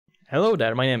Hello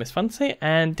there, my name is Fancy,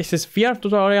 and this is VR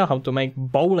tutorial how to make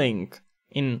bowling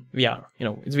in VR. You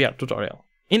know, it's VR tutorial.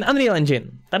 In Unreal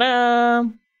Engine! Ta-da!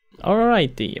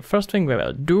 Alrighty, first thing we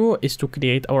will do is to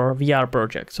create our VR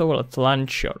project. So let's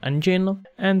launch your engine,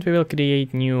 and we will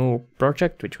create new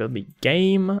project, which will be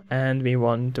game, and we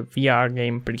want the VR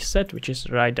game preset, which is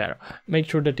right there. Make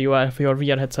sure that you have your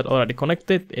VR headset already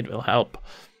connected, it will help.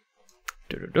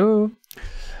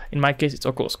 In my case, it's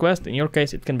Oculus Quest. In your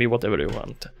case, it can be whatever you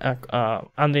want.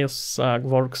 Unreal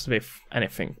works with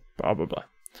anything, probably.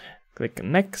 Click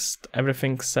next.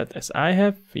 Everything's set as I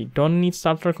have. We don't need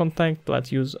starter contact.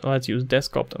 Let's use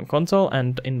desktop and console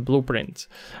and in blueprints.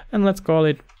 And let's call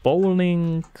it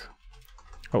bowling.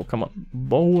 Oh, come on,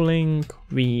 bowling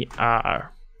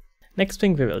VR. Next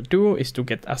thing we will do is to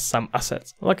get us some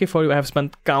assets. Lucky for you, I have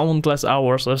spent countless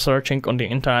hours researching on the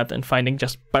internet and finding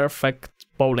just perfect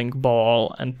bowling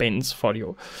ball and pins for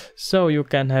you. So you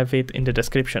can have it in the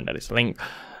description, there is a link.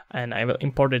 And I will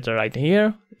import it right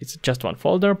here. It's just one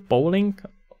folder, bowling.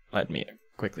 Let me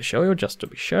quickly show you just to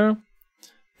be sure.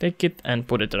 Take it and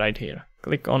put it right here.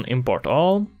 Click on import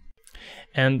all.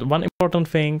 And one important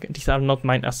thing, these are not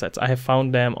mine assets. I have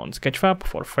found them on Sketchfab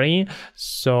for free.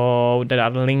 So there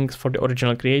are links for the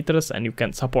original creators and you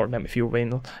can support them if you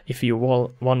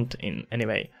want in any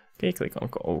way. Okay, click on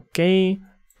OK.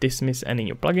 Dismiss any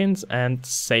new plugins and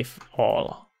save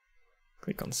all.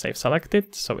 Click on save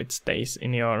selected so it stays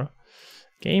in your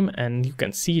game, and you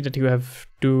can see that you have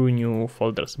two new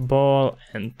folders, ball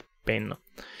and pin.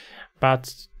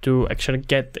 But to actually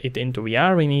get it into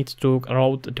VR, we need to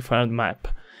load a different map,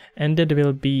 and that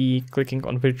will be clicking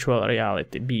on virtual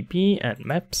reality BP and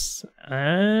maps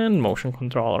and motion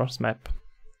controllers map.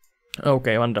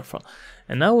 Okay, wonderful.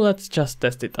 And now let's just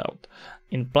test it out.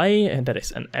 In play, there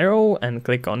is an arrow, and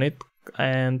click on it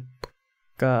and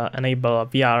enable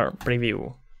VR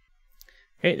preview.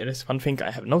 Okay, there is one thing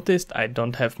I have noticed. I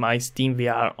don't have my Steam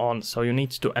VR on, so you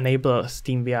need to enable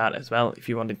Steam VR as well if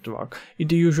you want it to work.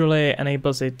 It usually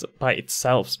enables it by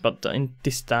itself, but in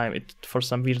this time it for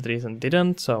some weird reason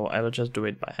didn't, so I will just do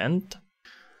it by hand.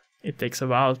 It takes a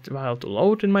while to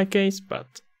load in my case,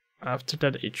 but after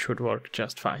that it should work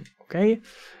just fine. Okay,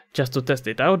 just to test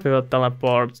it out, we will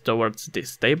teleport towards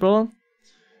this table.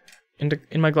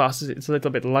 In my glasses it's a little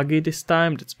bit laggy this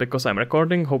time, that's because I'm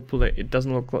recording. Hopefully it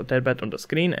doesn't look that bad on the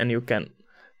screen, and you can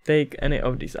take any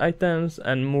of these items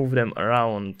and move them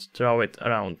around, throw it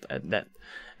around at that.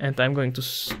 And I'm going to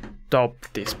stop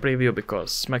this preview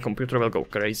because my computer will go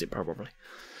crazy probably.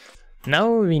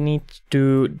 Now we need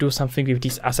to do something with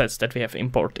these assets that we have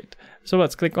imported. So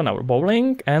let's click on our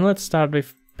bowling and let's start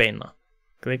with pin.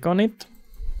 Click on it.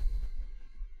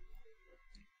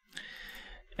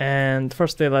 And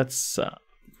firstly, let's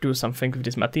do something with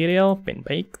this material, pin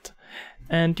baked,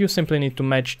 and you simply need to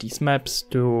match these maps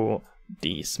to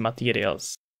these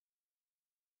materials.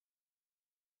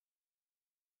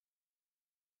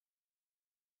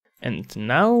 And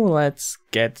now let's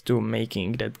get to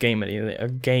making that game really a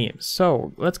game.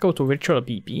 So let's go to virtual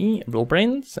BP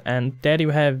blueprints, and there you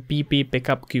have BP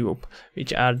pickup cube,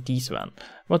 which are these one.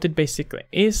 What it basically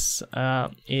is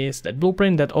that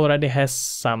blueprint that already has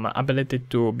some ability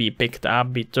to be picked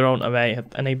up, be thrown away,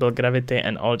 enable gravity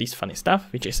and all this funny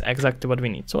stuff, which is exactly what we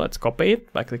need. So let's copy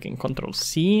it by clicking Ctrl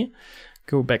C,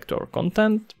 go back to our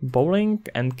content, bowling,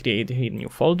 and create a new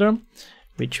folder,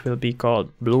 which will be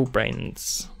called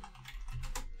blueprints.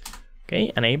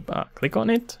 Okay, click on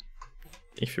it,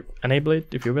 if you enable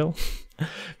it, if you will.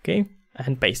 Okay,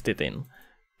 and paste it in.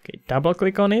 Okay, double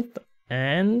click on it,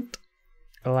 and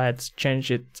let's change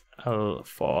it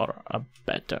for a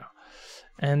better.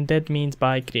 And that means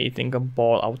by creating a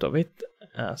ball out of it.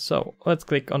 So let's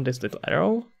click on this little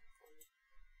arrow.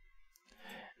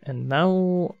 And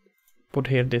now put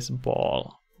here this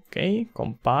ball. Okay,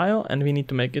 compile, and we need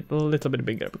to make it a little bit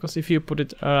bigger, because if you put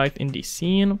it right in the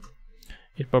scene,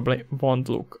 it probably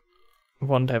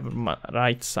won't have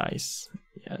right size.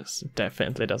 Yes, it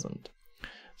definitely doesn't.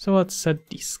 So let's set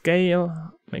the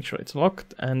scale, make sure it's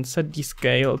locked, and set the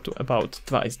scale to about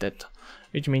twice that,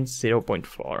 which means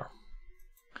 0.4.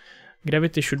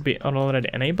 Gravity should be already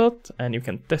enabled, and you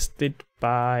can test it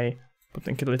by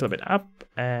putting it a little bit up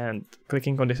and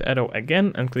clicking on this arrow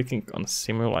again and clicking on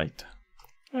simulate.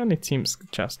 And it seems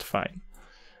just fine.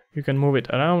 You can move it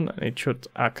around and it should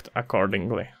act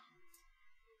accordingly.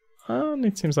 And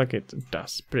it seems like it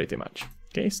does pretty much.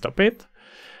 Okay, stop it.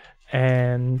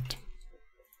 And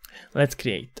let's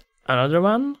create another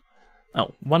one.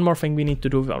 Oh, one more thing we need to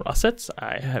do with our assets.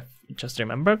 I have just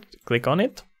remembered. Click on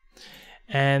it.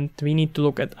 And we need to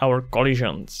look at our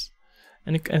collisions.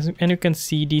 And you can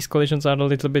see these collisions are a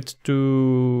little bit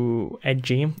too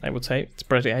edgy, I would say. It's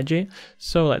pretty edgy.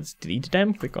 So let's delete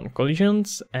them, click on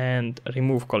collisions and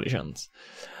remove collisions.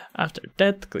 After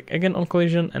that, click again on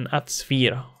collision and add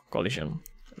sphere collision,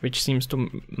 which seems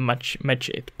to match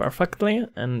it perfectly.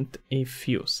 And if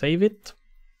you save it,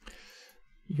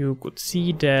 you could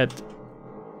see that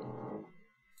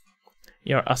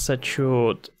your asset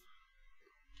should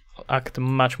act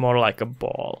much more like a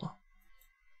ball.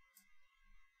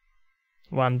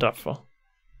 Wonderful.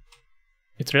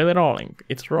 It's really rolling.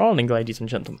 It's rolling, ladies and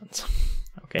gentlemen.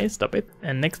 Okay, stop it.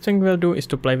 And next thing we'll do is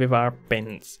to play with our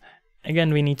pins.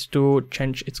 Again, we need to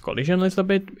change its collision a little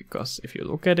bit, because if you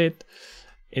look at it,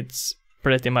 it's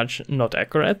pretty much not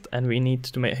accurate, and we need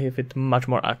to make it much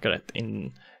more accurate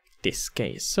in this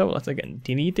case. So let's again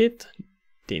delete it,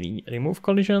 remove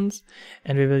collisions,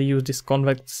 and we will use this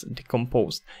convex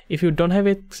decomposed. If you don't have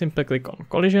it, simply click on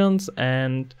collisions,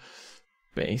 and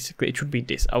basically it should be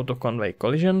this auto convey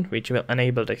collision, which will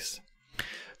enable this.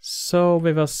 So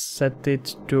we will set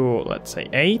it to, let's say,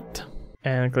 8,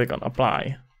 and click on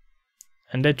apply.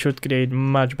 And that should create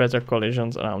much better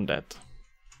collisions around that.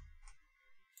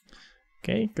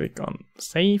 Okay, click on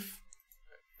save,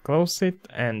 close it,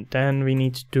 and then we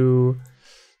need to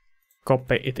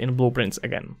copy it in blueprints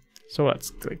again. So let's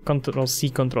click Ctrl+C,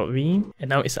 Ctrl+V, and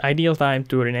now it's ideal time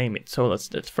to rename it. So let's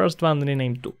that first one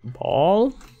rename to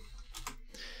ball,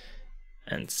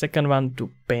 and second one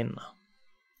to pin.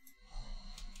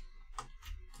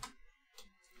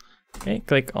 Okay,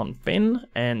 click on pin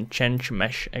and change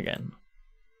mesh again.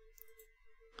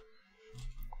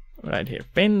 Right here,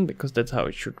 pin, because that's how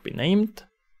it should be named,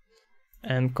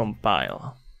 and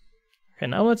compile. Okay,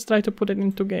 now let's try to put it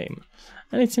into game.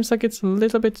 And it seems like it's a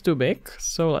little bit too big,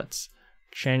 so let's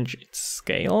change its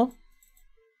scale.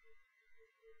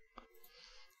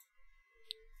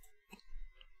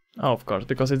 Oh, of course,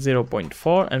 because it's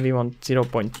 0.4 and we want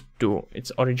 0.2,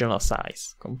 its original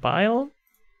size. Compile.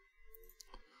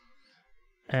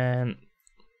 And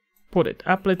put it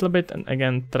up a little bit, and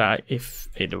again try if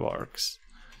it works.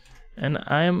 And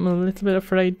I'm a little bit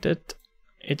afraid that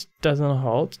it doesn't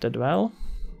hold that well.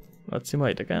 Let's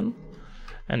simulate again.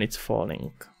 And it's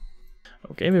falling.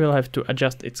 Okay, we will have to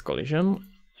adjust its collision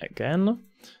again.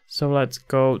 So let's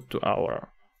go to our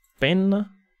pin,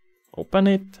 open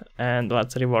it, and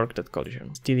let's rework that collision.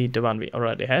 Let's delete the one we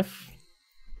already have.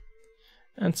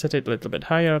 And set it a little bit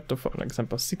higher to, for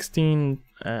example, 16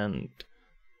 and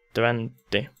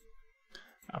 20.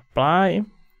 Apply,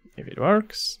 if it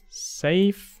works,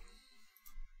 save.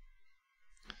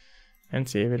 And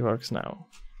see if it works now.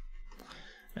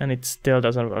 And it still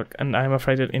doesn't work. And I'm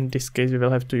afraid that in this case we will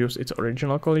have to use its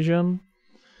original collision,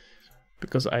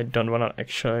 because I don't want to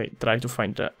actually try to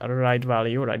find the right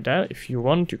value right there. If you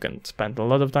want, you can spend a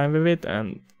lot of time with it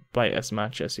and play as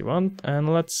much as you want. And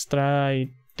let's try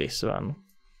this one.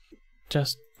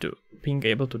 Just to being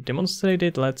able to demonstrate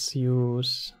it, let's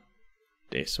use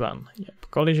this one. Yep,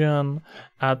 collision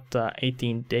at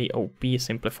 18-day OP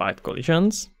simplified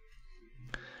collisions.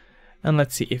 And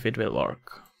let's see if it will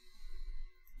work.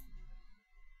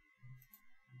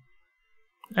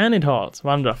 And it holds,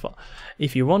 wonderful.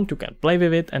 If you want, you can play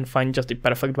with it and find just the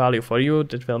perfect value for you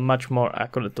that will much more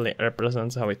accurately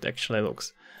represent how it actually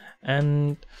looks.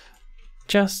 And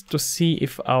just to see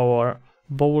if our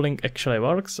bowling actually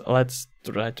works, let's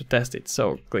try to test it.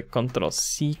 So click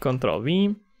Ctrl+C,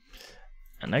 Ctrl+V,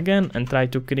 and again, and try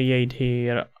to create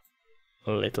here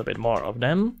a little bit more of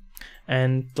them.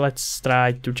 And let's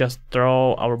try to just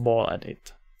throw our ball at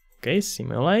it. Okay,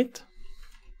 simulate.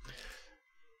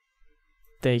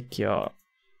 Take your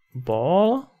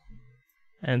ball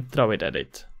and throw it at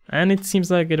it. And it seems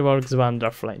like it works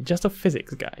wonderfully. Just a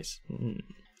physics, guys.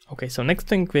 Okay, so next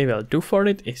thing we will do for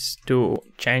it is to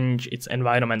change its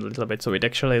environment a little bit, so it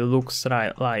actually looks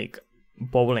like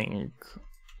bowling.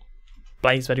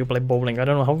 Place where you play bowling. I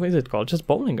don't know, how is it called? Just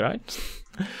bowling, right?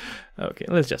 Okay,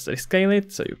 let's just rescale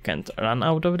it so you can't run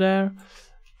out of there.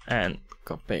 And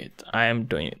copy it. I'm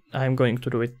going to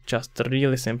do it just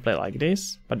really simply like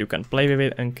this, but you can play with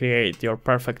it and create your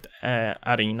perfect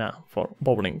arena for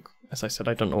bowling. As I said,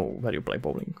 I don't know where you play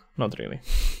bowling. Not really.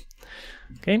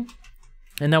 Okay.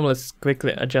 And now let's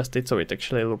quickly adjust it so it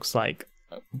actually looks like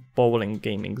a bowling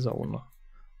gaming zone.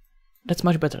 That's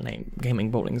much better name, gaming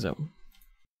bowling zone.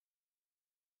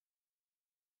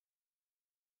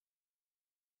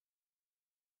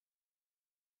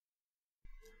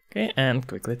 Okay, and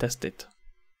quickly test it.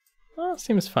 Oh,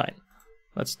 seems fine.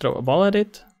 Let's throw a ball at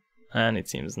it, and it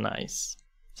seems nice.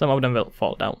 Some of them will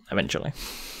fall down eventually.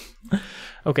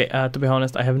 Okay, to be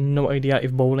honest, I have no idea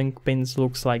if bowling pins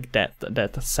looks like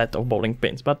that set of bowling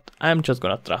pins, but I'm just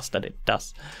gonna trust that it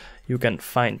does. You can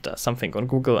find something on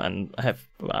Google and have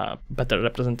better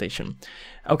representation.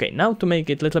 Okay, now to make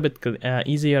it a little bit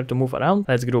easier to move around,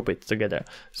 let's group it together.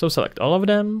 So select all of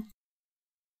them,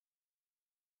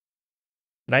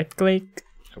 right click,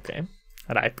 okay,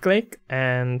 right click,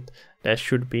 and there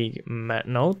should be,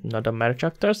 no, not the merge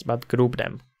actors, but group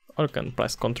them, or can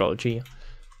press Ctrl G.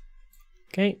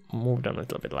 Okay, move them a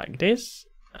little bit like this.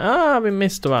 Ah, we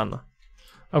missed one.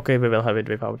 Okay, we will have it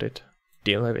without it.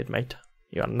 Deal with it, mate.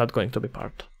 You are not going to be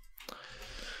part.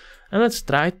 And let's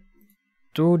try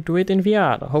to do it in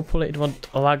VR. Hopefully it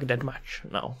won't lag that much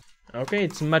now. Okay,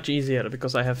 it's much easier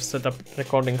because I have set up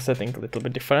recording setting a little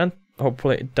bit different.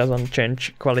 Hopefully it doesn't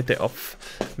change quality of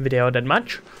video that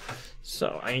much.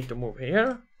 So I need to move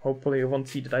here. Hopefully you won't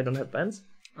see that I don't have pants.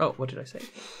 Oh, what did I say?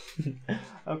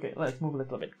 Okay, let's move a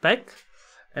little bit back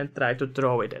and try to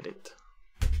throw it at it.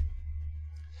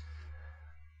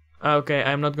 Okay,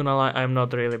 I'm not gonna lie, I'm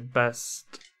not really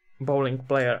best bowling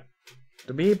player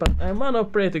to be, but I'm one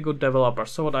of pretty good developer,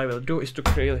 so what I will do is to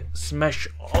really smash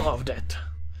all of that.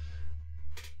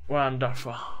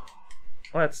 Wonderful.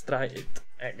 Let's try it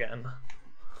again.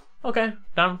 Okay,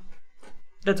 done.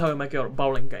 That's how you make your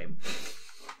bowling game.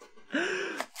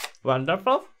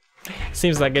 Wonderful.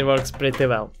 Seems like it works pretty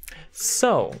well.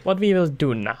 So, what we will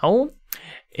do now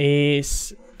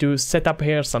is to set up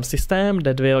here some system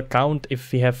that will count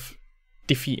if we have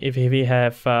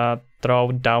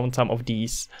thrown down some of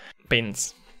these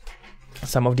pins.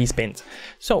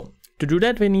 So to do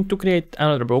that we need to create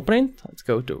another blueprint. Let's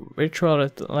go to virtual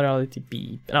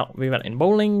reality no, we were in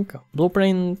bowling,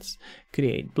 blueprints,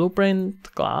 create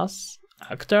blueprint, class,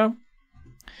 actor,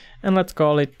 and let's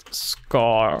call it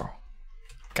score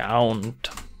count.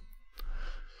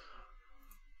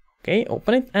 Okay,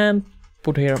 open it and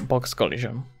put here box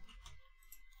collision.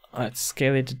 Let's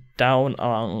scale it down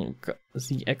along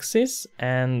the axis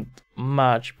and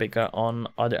much bigger on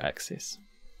other axis.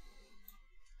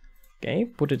 Okay,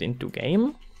 put it into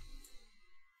game.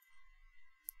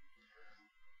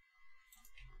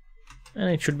 And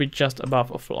it should be just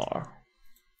above a floor.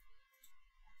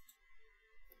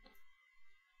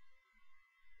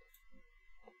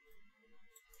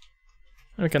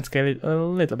 And we can scale it a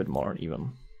little bit more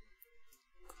even.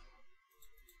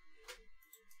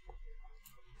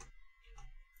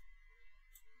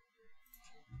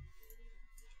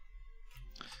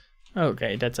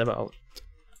 Okay, that's about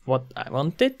what I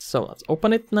wanted. So let's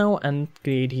open it now and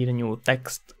create here a new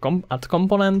text add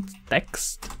component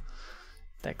text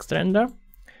render.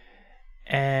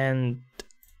 And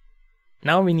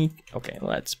now we need, okay,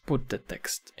 let's put the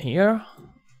text here.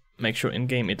 Make sure in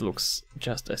game it looks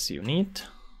just as you need.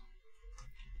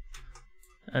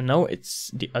 And now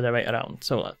it's the other way around.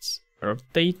 So let's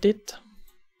rotate it.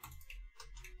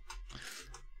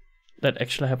 That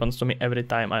actually happens to me every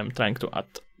time I'm trying to add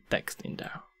text in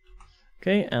there.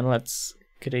 Okay, and let's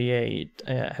create,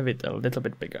 have it a little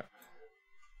bit bigger.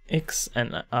 X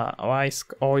and Y,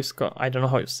 I don't know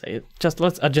how you say it. Just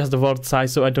let's adjust the word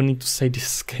size so I don't need to say this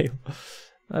scale.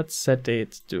 Let's set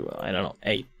it to, I don't know,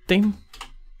 80.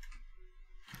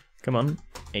 Come on,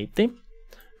 80.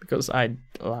 Because I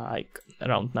like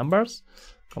round numbers.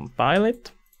 Compile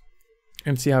it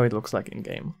and see how it looks like in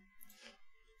game.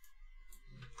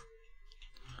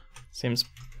 Seems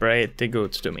pretty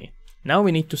good to me. Now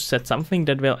we need to set something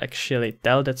that will actually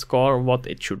tell that score what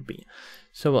it should be.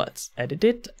 So let's edit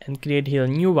it and create here a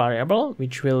new variable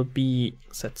which will be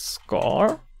set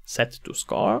to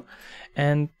score,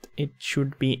 and it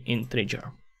should be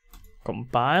integer.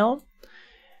 Compile,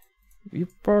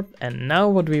 viewport, and now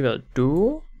what we will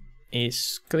do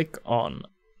is click on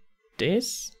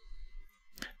this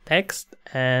text,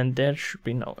 and there should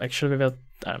be no, actually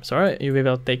we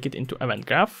will take it into event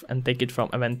graph and take it from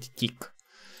event tick.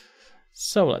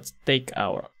 So let's take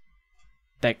our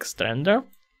text render,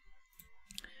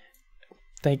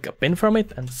 take a pin from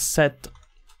it and set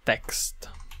text,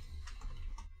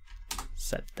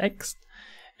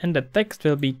 and the text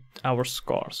will be our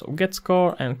score. So get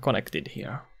score and connect it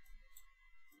here.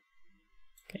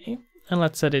 Okay, and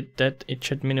let's set it that it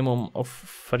should minimum of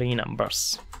 3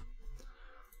 numbers.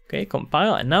 Okay,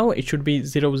 compile, and now it should be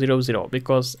 0, 0, 0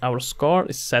 because our score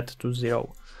is set to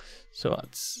 0. So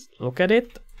let's look at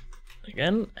it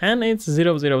again, and it's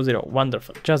 0, 0, 0.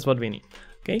 Wonderful, just what we need.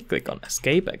 Okay, click on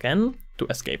escape again to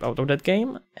escape out of that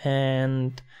game,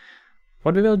 and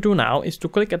what we will do now is to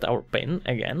click at our pin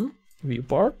again,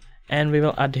 viewport, and we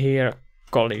will add here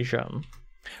collision.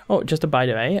 Oh, just by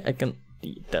the way, I can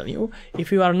tell you.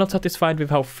 If you are not satisfied with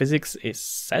how physics is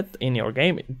set in your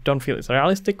game, don't feel it's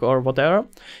realistic or whatever,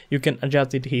 you can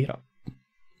adjust it here.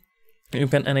 You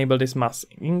can enable this mass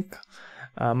in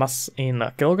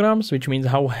kilograms, which means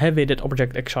how heavy that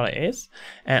object actually is,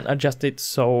 and adjust it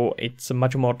so it's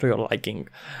much more to your liking.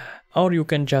 Or you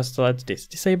can just let this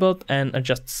disabled and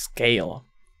adjust scale.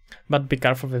 But be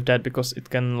careful with that because it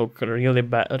can look really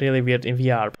weird in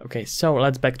VR. Okay, so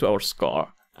let's back to our score.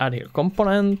 Add here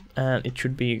component, and it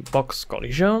should be box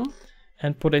collision,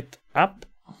 and put it up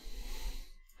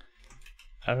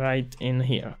right in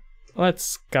here.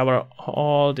 Let's cover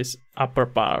all this upper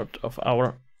part of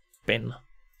our pin.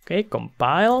 Okay,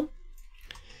 compile.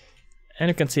 And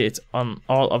you can see it's on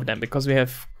all of them because we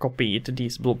have copied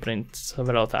these blueprints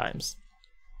several times.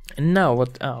 And now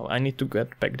what, oh, I need to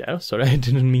get back there. Sorry, I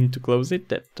didn't mean to close it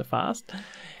that fast.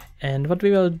 And what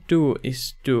we will do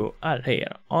is to add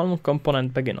here on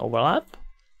component begin overlap.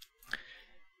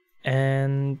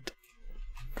 And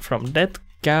from that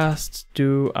cast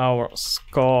to our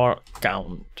score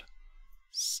count.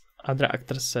 Other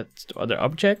actor set to other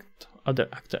object, other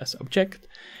actor as object,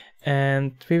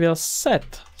 and we will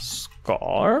set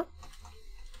score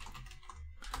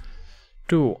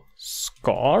to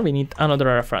score. We need another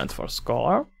reference for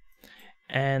score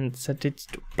and set it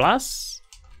to plus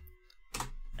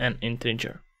and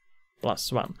integer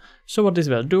 +1. So what this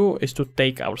will do is to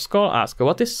take our score, ask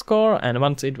what is score, and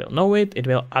once it will know it, it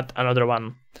will add another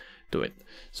one to it.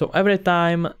 So every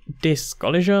time this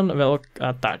collision will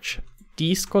touch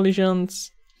these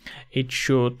collisions, it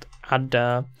should add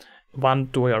 1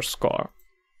 to your score,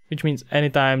 which means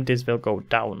anytime this will go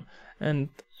down. And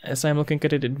as I'm looking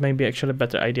at it, it may be actually a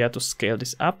better idea to scale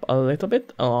this up a little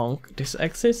bit along this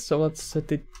axis. So let's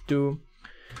set it to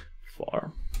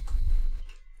 4.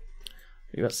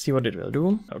 We will see what it will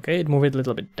do. Okay, it moved it a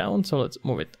little bit down, so let's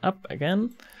move it up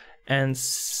again. And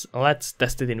let's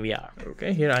test it in VR.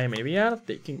 Okay, here I am in VR,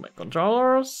 taking my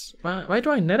controllers. Why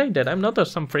do I narrate that? I'm not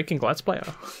some freaking Let's Player.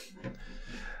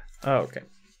 Okay.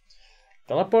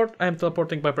 Teleport. I am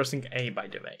teleporting by pressing A, by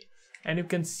the way. And you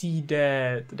can see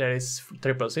that there is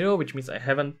 000, which means I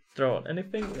haven't thrown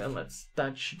anything. And let's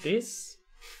touch this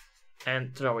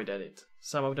and throw it at it.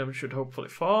 Some of them should hopefully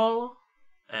fall.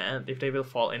 And if they will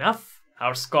fall enough,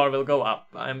 our score will go up.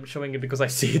 I'm showing it because I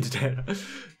see it there.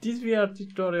 These VR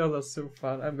tutorials are so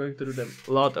fun. I'm going to do them,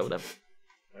 a lot of them.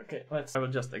 Okay, I will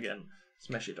just again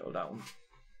smash it all down.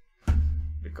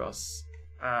 Because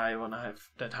I wanna have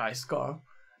that high score.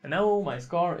 And now my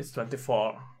score is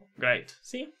 24. Great,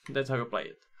 see? That's how you play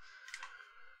it.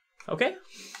 Okay,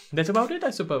 that's about it,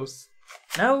 I suppose.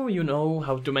 Now you know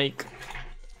how to make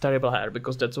terrible hair,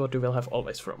 because that's what you will have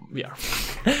always from VR.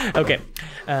 Okay,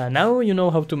 now you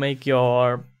know how to make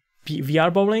your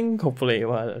VR bowling. Hopefully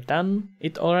you have done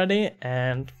it already,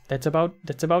 and that's about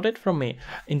it from me.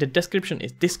 In the description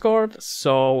is Discord,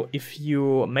 so if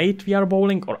you made VR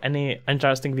bowling or any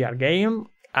interesting VR game,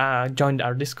 join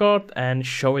our Discord and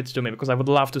show it to me, because I would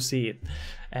love to see it.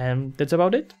 And that's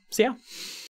about it. See ya.